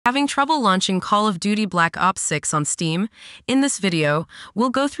Having trouble launching Call of Duty Black Ops 6 on Steam? In this video,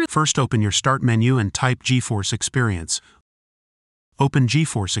 we'll go through. First, open your Start menu and type GeForce Experience. Open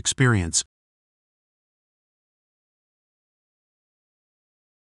GeForce Experience.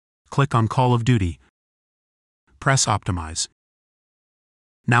 Click on Call of Duty. Press Optimize.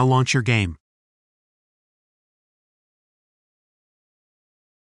 Now launch your game.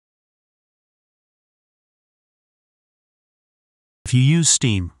 If you use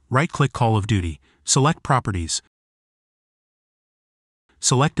Steam, right-click Call of Duty, select Properties.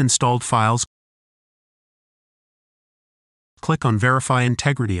 Select Installed Files. Click on Verify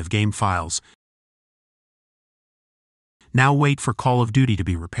Integrity of Game Files. Now wait for Call of Duty to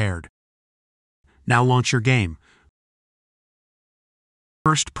be repaired. Now launch your game.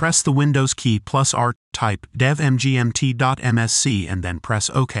 First, press the Windows key plus R, type devmgmt.msc and then press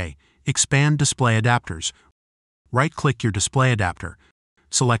OK. Expand Display Adapters. Right-click your display adapter.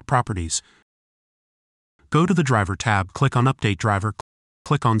 Select Properties. Go to the Driver tab, click on Update Driver.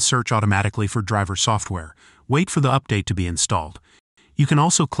 Click on Search automatically for driver software. Wait for the update to be installed. You can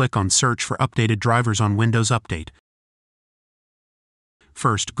also click on Search for updated drivers on Windows Update.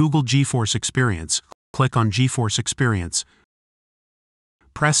 First, Google GeForce Experience. Click on GeForce Experience.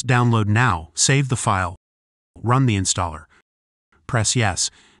 Press Download Now, save the file. Run the installer. Press Yes.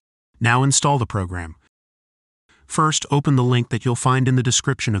 Now install the program. First, open the link that you'll find in the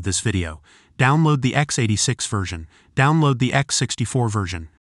description of this video. Download the x86 version. Download the x64 version.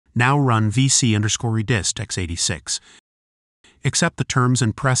 Now run vc_redist x86. Accept the terms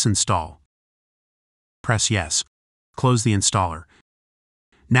and press Install. Press Yes. Close the installer.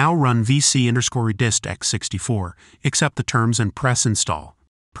 Now run vc_redist x64. Accept the terms and press Install.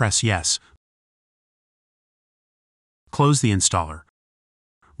 Press Yes. Close the installer.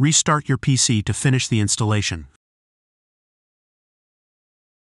 Restart your PC to finish the installation.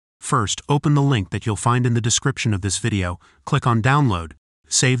 First, open the link that you'll find in the description of this video, click on Download,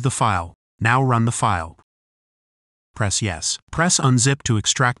 save the file, now run the file. Press Yes. Press Unzip to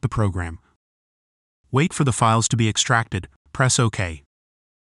extract the program. Wait for the files to be extracted, press OK.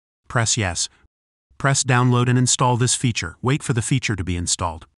 Press Yes. Press Download and install this feature. Wait for the feature to be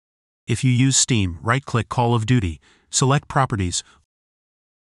installed. If you use Steam, right-click Call of Duty, select Properties,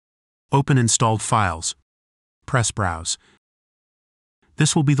 open Installed Files, press Browse.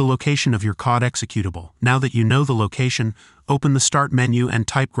 This will be the location of your COD executable. Now that you know the location, open the Start menu and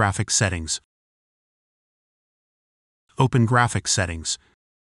type Graphics Settings. Open Graphics Settings.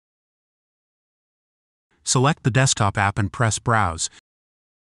 Select the desktop app and press Browse.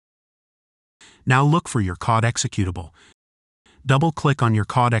 Now look for your COD executable. Double-click on your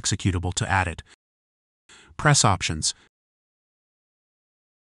COD executable to add it. Press Options.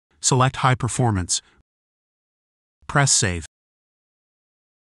 Select High Performance. Press Save.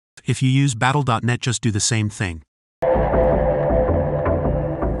 If you use Battle.net, just do the same thing.